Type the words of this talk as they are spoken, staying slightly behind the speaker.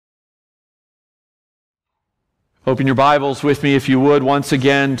Open your Bibles with me, if you would, once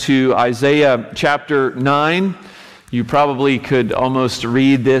again to Isaiah chapter 9. You probably could almost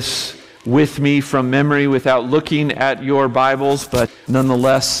read this with me from memory without looking at your Bibles, but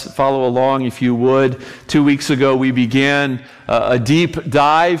nonetheless, follow along if you would. 2 weeks ago, we began a deep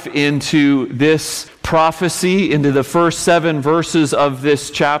dive into this prophecy, into the first 7 verses of this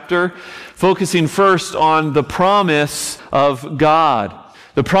chapter, focusing first on the promise of God.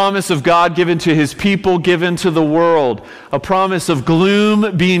 The promise of God given to His people, given to the world. A promise of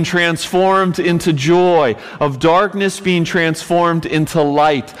gloom being transformed into joy, of darkness being transformed into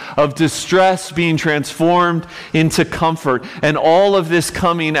light, of distress being transformed into comfort. And all of this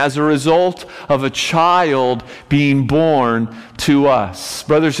coming as a result of a child being born to us.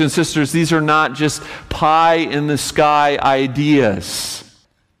 Brothers and sisters, these are not just pie-in-the-sky ideas.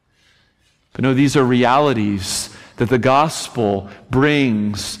 But no, these are realities that the gospel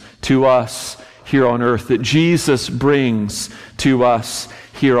brings to us here on earth, that Jesus brings to us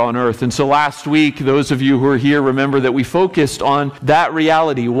here on earth. And so last week, those of you who are here, remember that we focused on that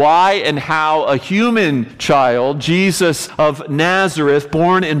reality, why and how a human child, Jesus of Nazareth,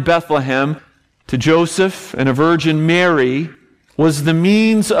 born in Bethlehem to Joseph and a Virgin Mary, was the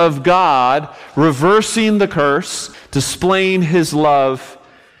means of God reversing the curse, displaying His love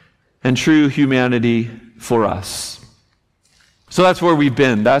and true humanity for us. So that's where we've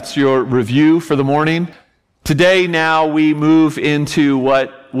been. That's your review for the morning. Today, now, we move into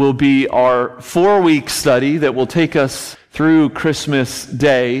what will be our 4-week study that will take us through Christmas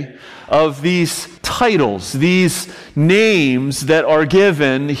Day of these titles, these names that are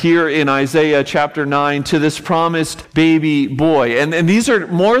given here in Isaiah chapter 9 to this promised baby boy. And these are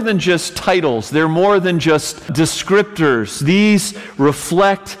more than just titles. They're more than just descriptors. These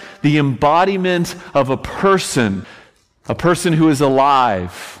reflect the embodiment of a person who is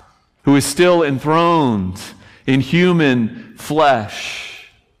alive, who is still enthroned in human flesh,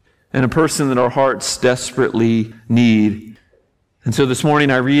 and a person that our hearts desperately need. And so this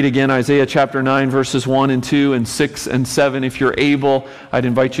morning I read again Isaiah chapter 9, verses 1 and 2 and 6 and 7. If you're able, I'd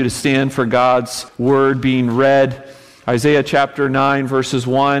invite you to stand for God's word being read. Isaiah chapter 9, verses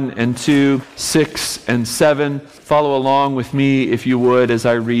 1 and 2, 6 and 7. Follow along with me, if you would, as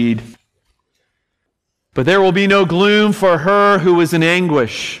I read. But there will be no gloom for her who is in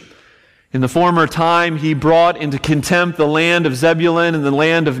anguish. In the former time he brought into contempt the land of Zebulun and the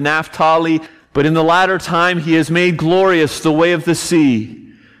land of Naphtali, but in the latter time he has made glorious the way of the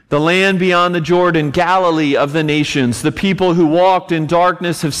sea, the land beyond the Jordan, Galilee of the nations. The people who walked in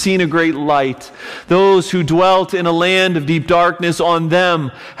darkness have seen a great light. Those who dwelt in a land of deep darkness, on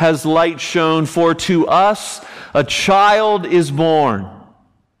them has light shone. For to us a child is born.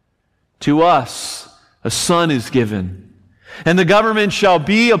 To us a son is given. And the government shall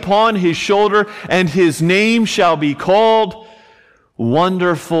be upon his shoulder, and his name shall be called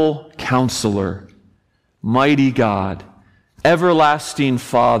Wonderful Counselor, Mighty God, Everlasting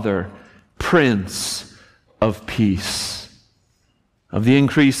Father, Prince of Peace. Of the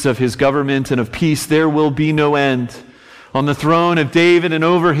increase of his government and of peace there will be no end. On the throne of David and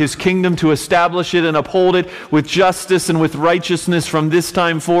over his kingdom, to establish it and uphold it with justice and with righteousness from this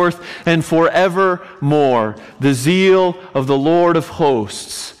time forth and forevermore. The zeal of the Lord of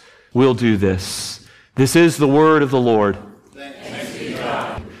hosts will do this. This is the word of the Lord. Thanks be to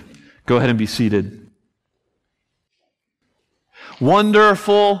God. Go ahead and be seated.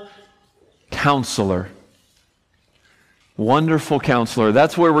 Wonderful Counselor. Wonderful Counselor.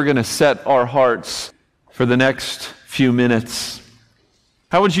 That's where we're going to set our hearts for the next few minutes.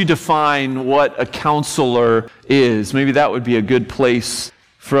 How would you define what a counselor is? Maybe that would be a good place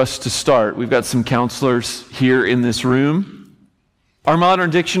for us to start. We've got some counselors here in this room. Our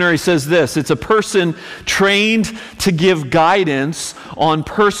modern dictionary says this: it's a person trained to give guidance on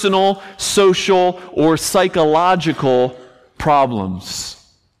personal, social, or psychological problems.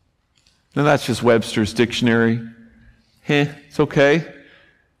 Now that's just Webster's dictionary. It's okay.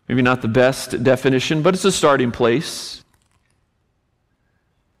 Maybe not the best definition, but it's a starting place.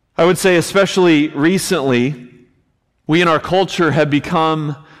 I would say especially recently, we in our culture have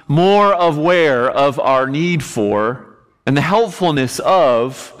become more aware of our need for and the helpfulness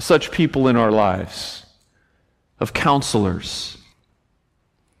of such people in our lives, of counselors.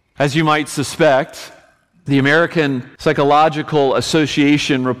 As you might suspect, the American Psychological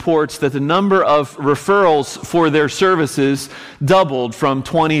Association reports that the number of referrals for their services doubled from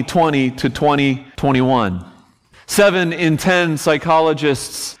 2020 to 2021. 7 in 10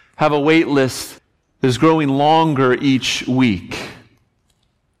 psychologists have a wait list that is growing longer each week.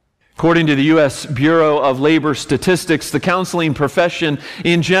 According to the U.S. Bureau of Labor Statistics, the counseling profession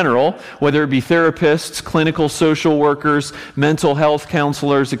in general, whether it be therapists, clinical social workers, mental health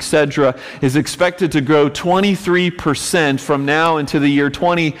counselors, etc., is expected to grow 23% from now into the year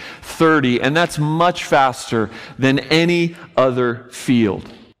 2030, and that's much faster than any other field.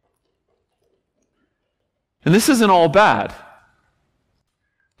 And this isn't all bad.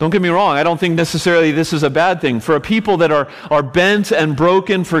 Don't get me wrong, I don't think necessarily this is a bad thing. For a people that are bent and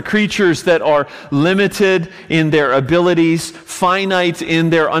broken, for creatures that are limited in their abilities, finite in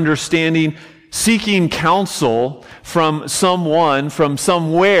their understanding, seeking counsel from someone, from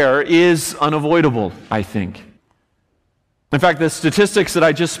somewhere, is unavoidable, I think. In fact, the statistics that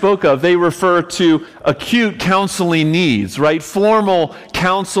I just spoke of, they refer to acute counseling needs, right? Formal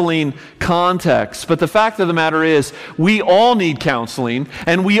counseling context. But the fact of the matter is, we all need counseling,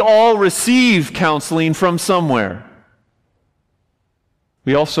 and we all receive counseling from somewhere.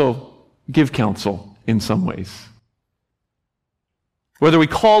 We also give counsel in some ways, whether we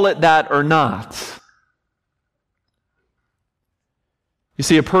call it that or not. You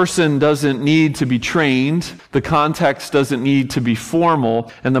see, a person doesn't need to be trained, the context doesn't need to be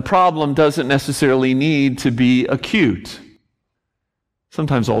formal, and the problem doesn't necessarily need to be acute.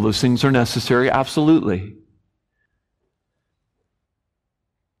 Sometimes all those things are necessary, absolutely.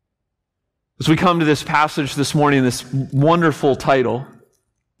 As we come to this passage this morning, this wonderful title,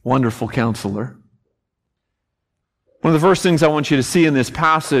 Wonderful Counselor, one of the first things I want you to see in this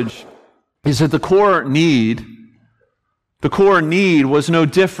passage is that the core need was no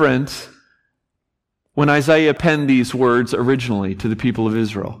different when Isaiah penned these words originally to the people of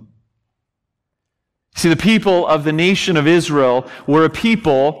Israel. See, the people of the nation of Israel were a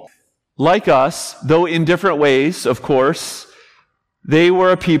people like us, though in different ways, of course. They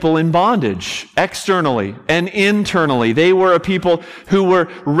were a people in bondage, externally and internally. They were a people who were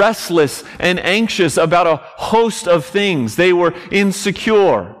restless and anxious about a host of things. They were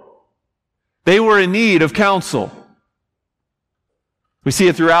insecure. They were in need of counsel. We see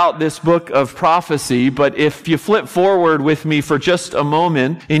it throughout this book of prophecy, but if you flip forward with me for just a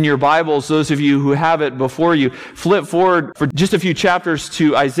moment in your Bibles, those of you who have it before you, flip forward for just a few chapters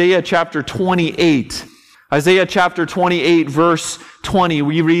to Isaiah chapter 28. Isaiah chapter 28, verse 20,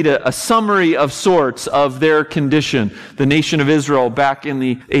 we read a summary of sorts of their condition, the nation of Israel back in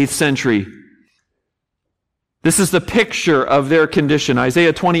the 8th century. This is the picture of their condition.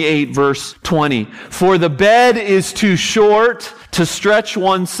 Isaiah 28, verse 20. For the bed is too short to stretch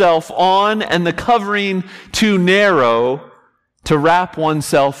oneself on, and the covering too narrow to wrap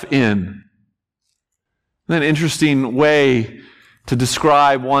oneself in. An interesting way to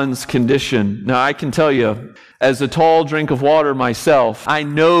describe one's condition. Now, I can tell you, as a tall drink of water myself, I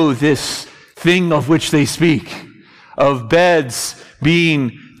know this thing of which they speak, of beds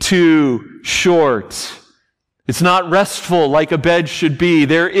being too short. It's not restful like a bed should be.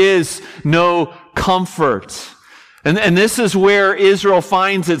 There is no comfort. And this is where Israel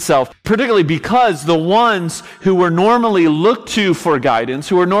finds itself, particularly because the ones who were normally looked to for guidance,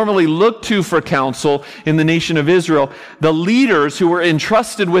 who were normally looked to for counsel in the nation of Israel, the leaders who were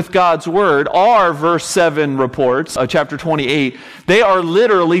entrusted with God's word are, verse 7 reports, chapter 28, they are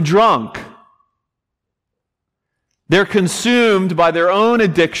literally drunk. They're consumed by their own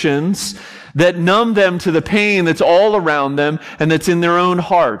addictions that numb them to the pain that's all around them and that's in their own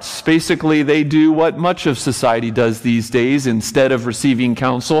hearts. Basically, they do what much of society does these days. Instead of receiving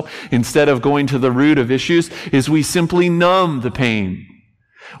counsel, instead of going to the root of issues, is we simply numb the pain.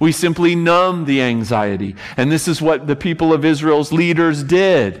 We simply numb the anxiety. And this is what the people of Israel's leaders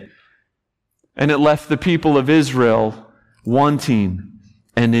did. And it left the people of Israel wanting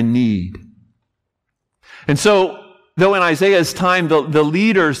and in need. And so, though in Isaiah's time, the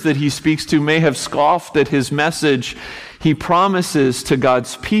leaders that he speaks to may have scoffed at his message, he promises to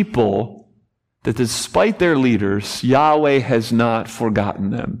God's people that despite their leaders, Yahweh has not forgotten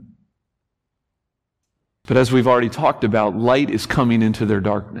them. But as we've already talked about, light is coming into their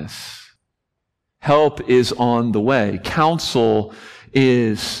darkness. Help is on the way. Counsel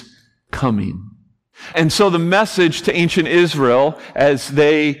is coming. And so the message to ancient Israel, as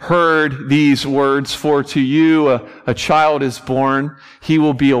they heard these words, for to you a child is born, he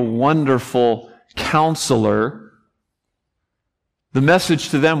will be a wonderful counselor. The message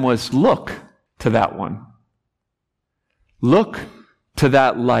to them was, look to that one. Look to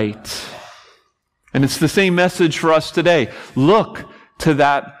that light. And it's the same message for us today. Look to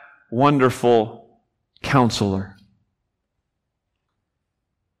that wonderful counselor.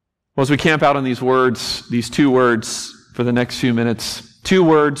 Well, as we camp out on these words, these two words for the next few minutes, two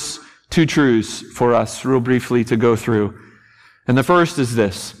words, two truths for us real briefly to go through. And the first is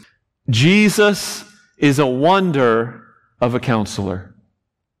this: Jesus is a wonder of a counselor.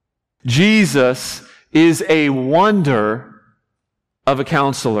 Jesus is a wonder of a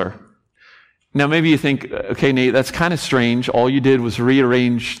counselor. Now, maybe you think, okay, Nate, that's kind of strange. All you did was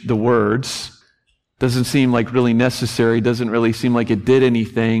rearrange the words. Doesn't seem like really necessary. Doesn't really seem like it did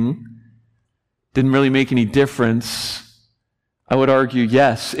anything. Didn't really make any difference. I would argue,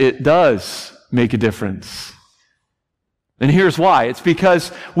 yes, it does make a difference. And here's why. It's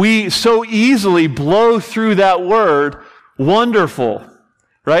because we so easily blow through that word, wonderful.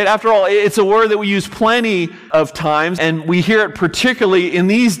 Right? After all, it's a word that we use plenty of times, and we hear it particularly in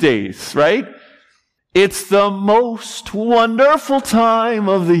these days, right? It's the most wonderful time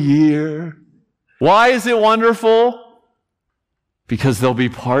of the year. Why is it wonderful? Because there'll be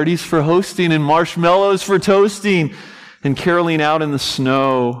parties for hosting and marshmallows for toasting and caroling out in the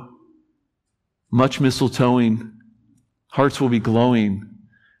snow. Much mistletoeing. Hearts will be glowing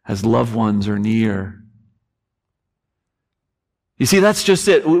as loved ones are near. You see, that's just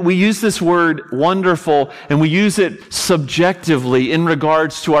it. We use this word wonderful, and we use it subjectively in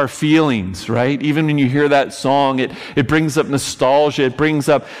regards to our feelings, right? Even when you hear that song, it brings up nostalgia, it brings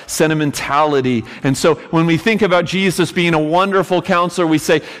up sentimentality. And so when we think about Jesus being a wonderful counselor, we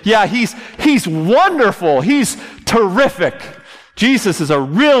say, yeah, he's wonderful, he's terrific. Jesus is a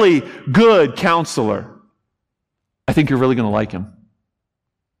really good counselor. I think you're really going to like him.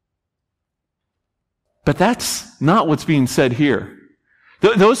 But that's not what's being said here.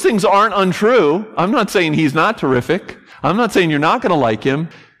 Those things aren't untrue. I'm not saying he's not terrific. I'm not saying you're not going to like him.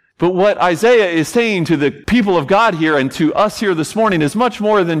 But what Isaiah is saying to the people of God here and to us here this morning is much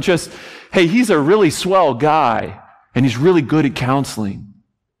more than just, hey, he's a really swell guy and he's really good at counseling.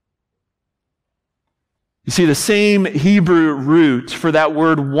 You see, the same Hebrew root for that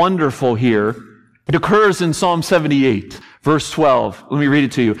word wonderful here, it occurs in Psalm 78. Verse 12, let me read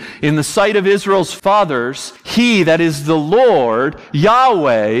it to you. In the sight of Israel's fathers, he, that is the Lord,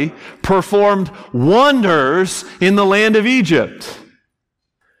 Yahweh, performed wonders in the land of Egypt.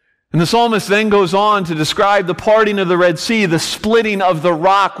 And the psalmist then goes on to describe the parting of the Red Sea, the splitting of the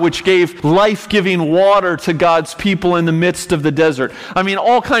rock which gave life-giving water to God's people in the midst of the desert. I mean,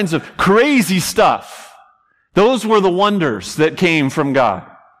 all kinds of crazy stuff. Those were the wonders that came from God.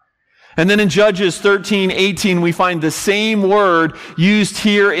 And then in Judges 13:18, we find the same word used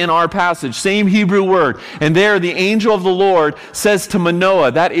here in our passage, same Hebrew word. And there the angel of the Lord says to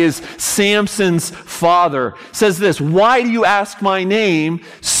Manoah, that is Samson's father, says this, why do you ask my name,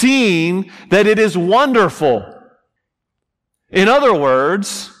 seeing that it is wonderful? In other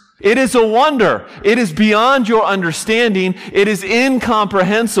words, it is a wonder. It is beyond your understanding. It is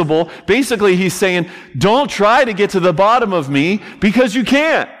incomprehensible. Basically, he's saying, don't try to get to the bottom of me because you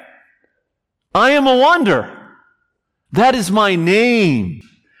can't. I am a wonder. That is my name.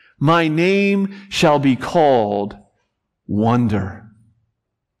 My name shall be called Wonder.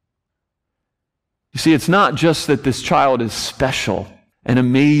 You see, it's not just that this child is special and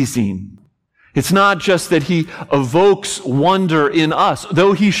amazing. It's not just that he evokes wonder in us,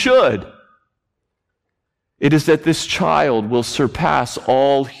 though he should. It is that this child will surpass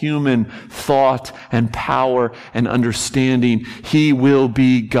all human thought and power and understanding. He will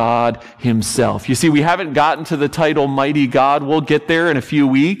be God himself. You see, we haven't gotten to the title Mighty God. We'll get there in a few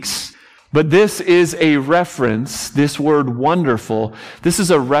weeks. But this is a reference, this word wonderful, this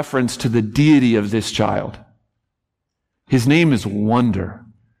is a reference to the deity of this child. His name is Wonder.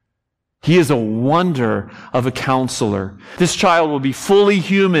 He is a wonder of a counselor. This child will be fully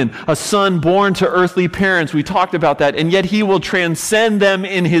human, a son born to earthly parents. We talked about that. And yet he will transcend them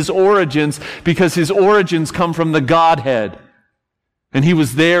in his origins because his origins come from the Godhead. And he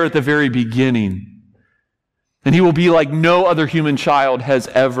was there at the very beginning. And he will be like no other human child has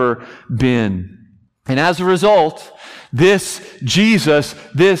ever been. And as a result, this Jesus,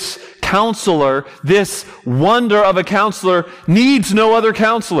 this counselor, this wonder of a counselor needs no other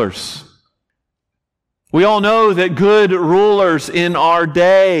counselors. We all know that good rulers in our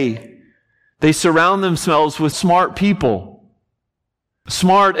day, they surround themselves with smart people,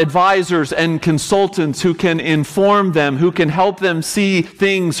 smart advisors and consultants who can inform them, who can help them see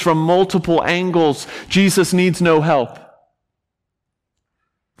things from multiple angles. Jesus needs no help.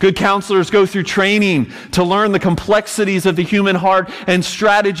 Good counselors go through training to learn the complexities of the human heart and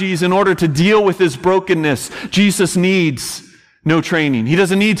strategies in order to deal with his brokenness. Jesus needs no training. He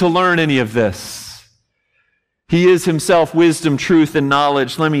doesn't need to learn any of this. He is himself wisdom, truth, and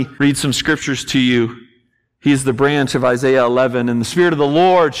knowledge. Let me read some scriptures to you. He is the branch of Isaiah 11. And the Spirit of the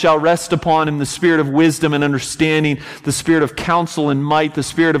Lord shall rest upon him, the Spirit of wisdom and understanding, the Spirit of counsel and might, the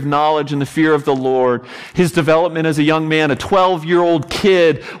Spirit of knowledge and the fear of the Lord. His development as a young man, a 12-year-old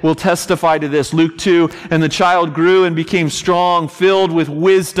kid, will testify to this. Luke 2, and the child grew and became strong, filled with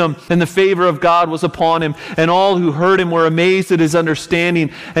wisdom, and the favor of God was upon him. And all who heard him were amazed at his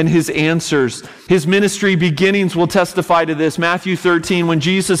understanding and his answers. His ministry beginnings will testify to this. Matthew 13, when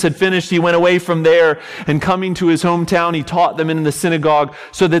Jesus had finished, he went away from there, and coming to his hometown, he taught them in the synagogue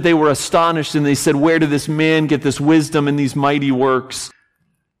so that they were astonished, and they said, "Where did this man get this wisdom and these mighty works?"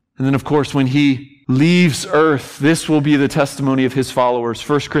 And then, of course, when he leaves earth, this will be the testimony of his followers.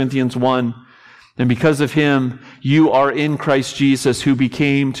 1 Corinthians 1, and because of him, you are in Christ Jesus, who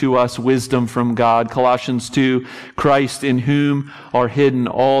became to us wisdom from God. Colossians 2, Christ in whom are hidden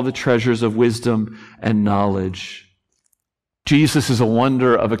all the treasures of wisdom and knowledge. Jesus is a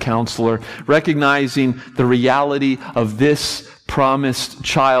wonder of a counselor, recognizing the reality of this promised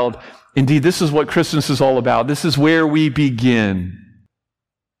child. Indeed, this is what Christmas is all about. This is where we begin.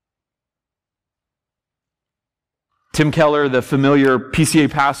 Tim Keller, the familiar PCA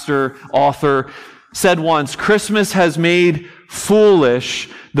pastor, author, said once, "Christmas has made foolish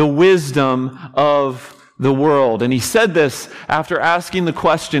the wisdom of the world." And he said this after asking the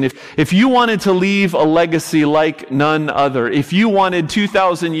question, if you wanted to leave a legacy like none other, if you wanted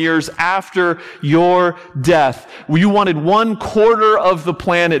 2,000 years after your death, you wanted 1/4 of the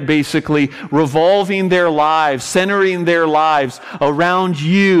planet basically revolving their lives, centering their lives around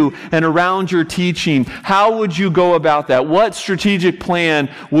you and around your teaching, how would you go about that? What strategic plan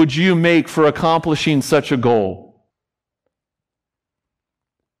would you make for accomplishing such a goal?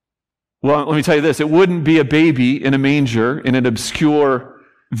 Well, let me tell you this. It wouldn't be a baby in a manger in an obscure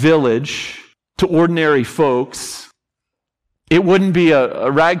village to ordinary folks. It wouldn't be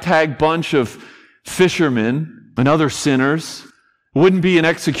a ragtag bunch of fishermen and other sinners. It wouldn't be an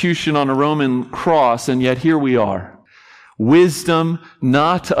execution on a Roman cross, and yet here we are. Wisdom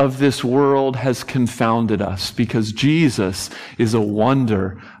not of this world has confounded us, because Jesus is a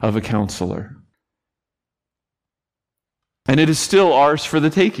wonder of a counselor. And it is still ours for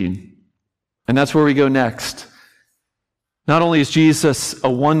the taking. And that's where we go next. Not only is Jesus a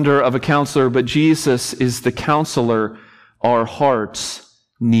wonder of a counselor, but Jesus is the counselor our hearts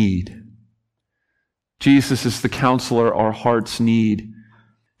need. Jesus is the counselor our hearts need.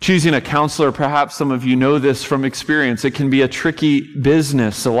 Choosing a counselor, perhaps some of you know this from experience, it can be a tricky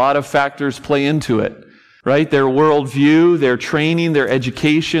business. A lot of factors play into it, right? Their worldview, their training, their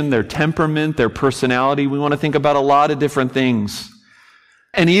education, their temperament, their personality. We want to think about a lot of different things.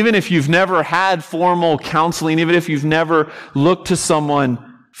 And even if you've never had formal counseling, even if you've never looked to someone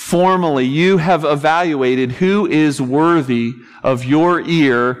formally, you have evaluated who is worthy of your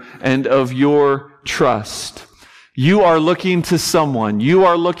ear and of your trust. You are looking to someone. You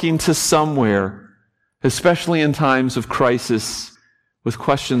are looking to somewhere, especially in times of crisis, with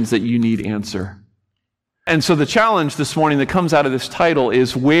questions that you need answer. And so the challenge this morning that comes out of this title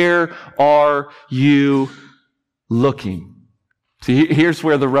is, where are you looking? See, here's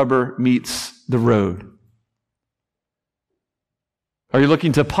where the rubber meets the road. Are you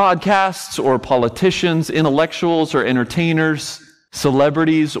looking to podcasts or politicians, intellectuals or entertainers,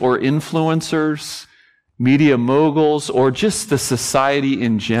 celebrities or influencers, media moguls, or just the society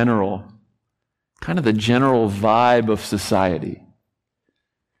in general? Kind of the general vibe of society.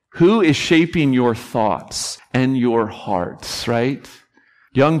 Who is shaping your thoughts and your hearts, right?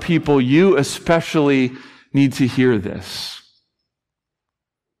 Young people, you especially need to hear this.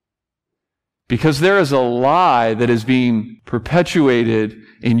 Because there is a lie that is being perpetuated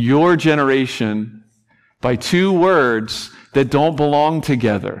in your generation by two words that don't belong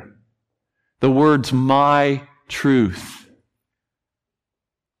together. The words, my truth.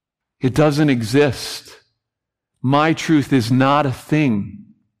 It doesn't exist. My truth is not a thing.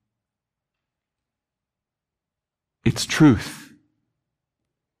 It's truth.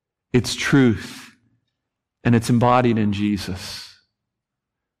 It's truth. And it's embodied in Jesus.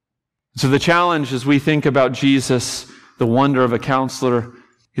 So the challenge as we think about Jesus, the wonder of a counselor,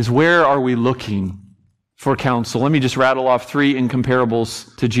 is where are we looking for counsel? Let me just rattle off 3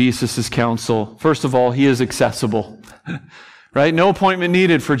 incomparables to Jesus' counsel. First of all, he is accessible, right? No appointment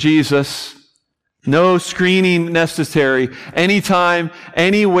needed for Jesus. No screening necessary. Anytime,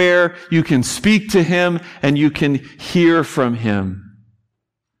 anywhere, you can speak to him and you can hear from him.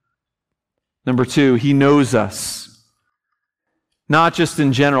 Number 2, he knows us. Not just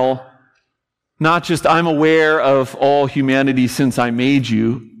in general, not just I'm aware of all humanity since I made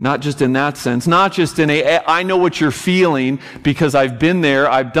you, not just in that sense, not just in I know what you're feeling because I've been there,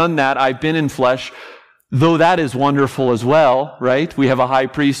 I've done that, I've been in flesh, Though that is wonderful as well, right? We have a high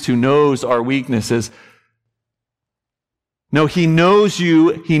priest who knows our weaknesses. No, he knows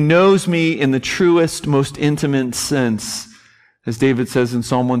you. He knows me in the truest, most intimate sense. As David says in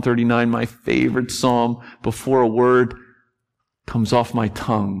Psalm 139, my favorite psalm, before a word comes off my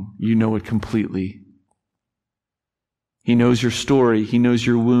tongue, you know it completely. He knows your story. He knows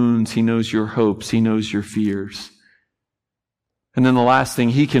your wounds. He knows your hopes. He knows your fears. And then the last thing,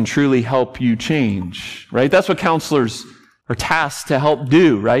 he can truly help you change, right? That's what counselors are tasked to help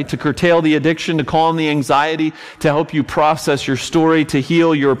do, right? To curtail the addiction, to calm the anxiety, to help you process your story, to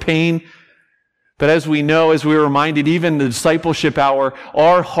heal your pain. But as we know, as we were reminded, even in the discipleship hour,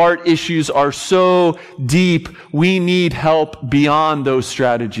 our heart issues are so deep, we need help beyond those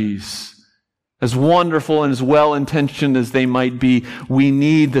strategies. As wonderful and as well-intentioned as they might be, we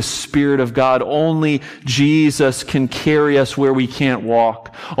need the Spirit of God. Only Jesus can carry us where we can't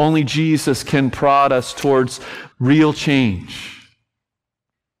walk. Only Jesus can prod us towards real change.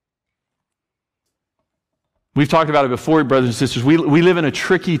 We've talked about it before, brothers and sisters. We live in a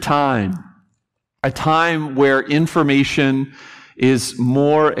tricky time. A time where information is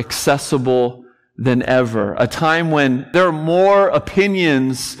more accessible than ever. A time when there are more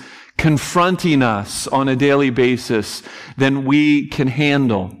opinions confronting us on a daily basis than we can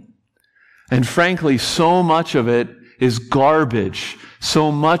handle. And frankly, so much of it is garbage.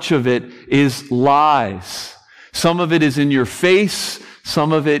 So much of it is lies. Some of it is in your face.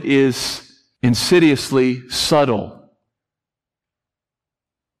 Some of it is insidiously subtle.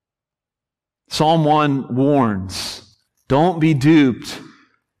 Psalm 1 warns, don't be duped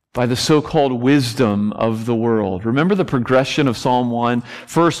by the so-called wisdom of the world. Remember the progression of Psalm 1?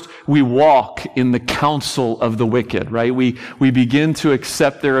 First, we walk in the counsel of the wicked, right? We begin to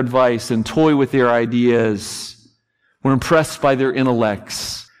accept their advice and toy with their ideas. We're impressed by their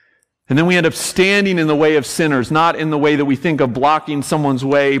intellects. And then we end up standing in the way of sinners, not in the way that we think of blocking someone's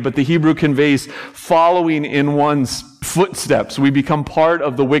way, but the Hebrew conveys following in one's footsteps. We become part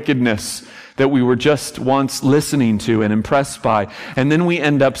of the wickedness that we were just once listening to and impressed by. And then we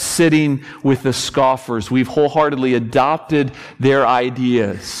end up sitting with the scoffers. We've wholeheartedly adopted their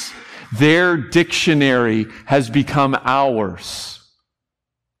ideas. Their dictionary has become ours.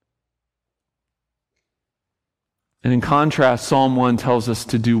 And in contrast, Psalm 1 tells us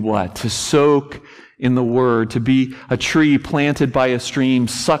to do what? To soak in the Word, to be a tree planted by a stream,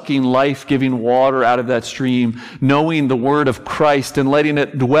 sucking life-giving water out of that stream, knowing the Word of Christ and letting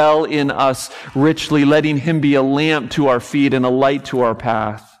it dwell in us richly, letting Him be a lamp to our feet and a light to our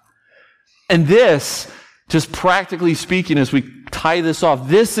path. And this, just practically speaking, as we tie this off,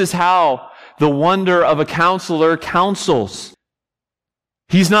 this is how the wonder of a counselor counsels.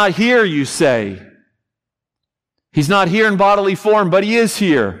 He's not here, you say. He's not here in bodily form, but He is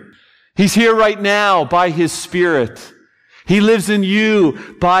here. He's here right now by His Spirit. He lives in you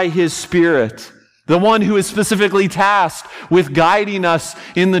by His Spirit. The one who is specifically tasked with guiding us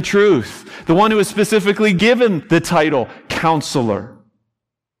in the truth. The one who is specifically given the title Counselor.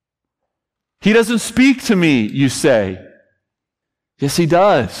 He doesn't speak to me, you say. Yes, He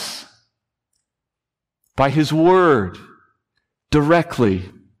does. By His Word, directly.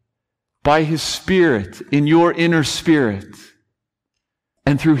 By His Spirit, in your inner spirit.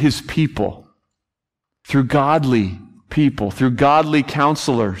 And through His people, through godly people, through godly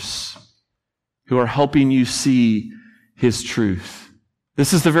counselors who are helping you see His truth.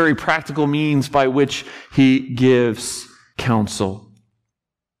 This is the very practical means by which He gives counsel.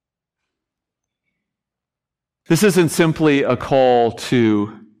 This isn't simply a call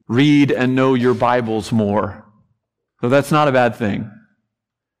to read and know your Bibles more, though that's not a bad thing.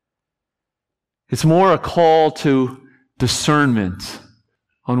 It's more a call to discernment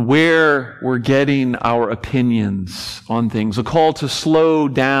on where we're getting our opinions on things, a call to slow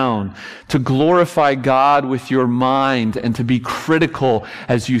down, to glorify God with your mind, and to be critical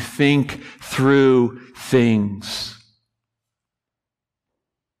as you think through things.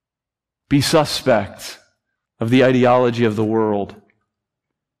 Be suspect of the ideology of the world.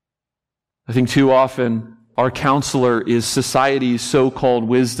 I think too often our counselor is society's so-called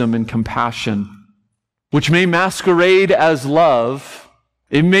wisdom and compassion, which may masquerade as love.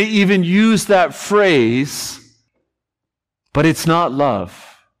 It may even use that phrase, but it's not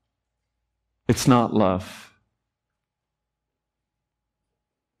love. It's not love.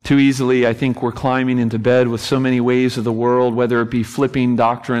 Too easily, I think we're climbing into bed with so many ways of the world, whether it be flipping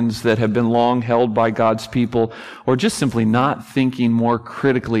doctrines that have been long held by God's people, or just simply not thinking more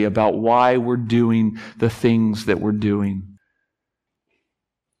critically about why we're doing the things that we're doing.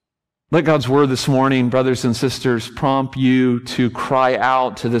 Let God's word this morning, brothers and sisters, prompt you to cry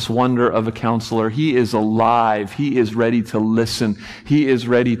out to this wonder of a counselor. He is alive. He is ready to listen. He is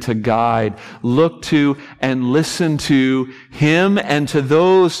ready to guide. Look to and listen to him and to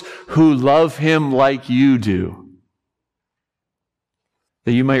those who love him like you do,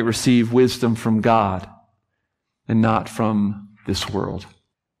 that you might receive wisdom from God and not from this world.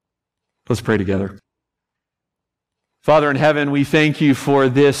 Let's pray together. Father in heaven, we thank you for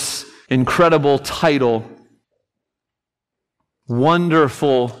this incredible title,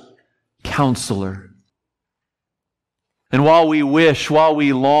 Wonderful Counselor. And while we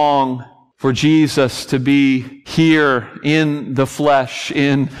long for Jesus to be here in the flesh,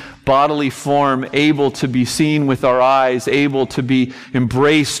 in bodily form, able to be seen with our eyes, able to be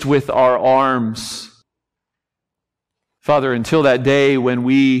embraced with our arms, Father, until that day when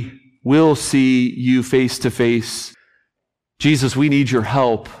we will see you face to face, Jesus, we need your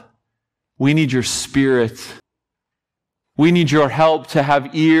help. We need your Spirit. We need your help to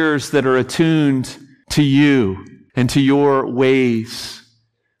have ears that are attuned to you and to your ways.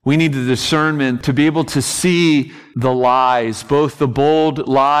 We need the discernment to be able to see the lies, both the bold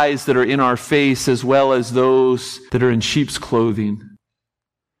lies that are in our face as well as those that are in sheep's clothing.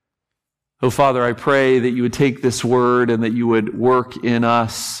 Oh, Father, I pray that you would take this word and that you would work in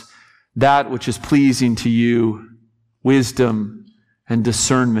us that which is pleasing to you, wisdom and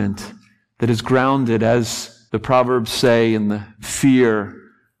discernment that is grounded, as the Proverbs say, in the fear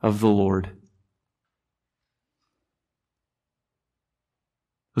of the Lord.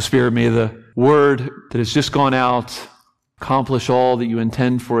 O Spirit, may the word that has just gone out accomplish all that you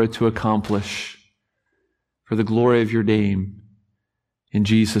intend for it to accomplish for the glory of your name. In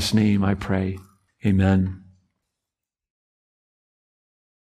Jesus' name I pray. Amen.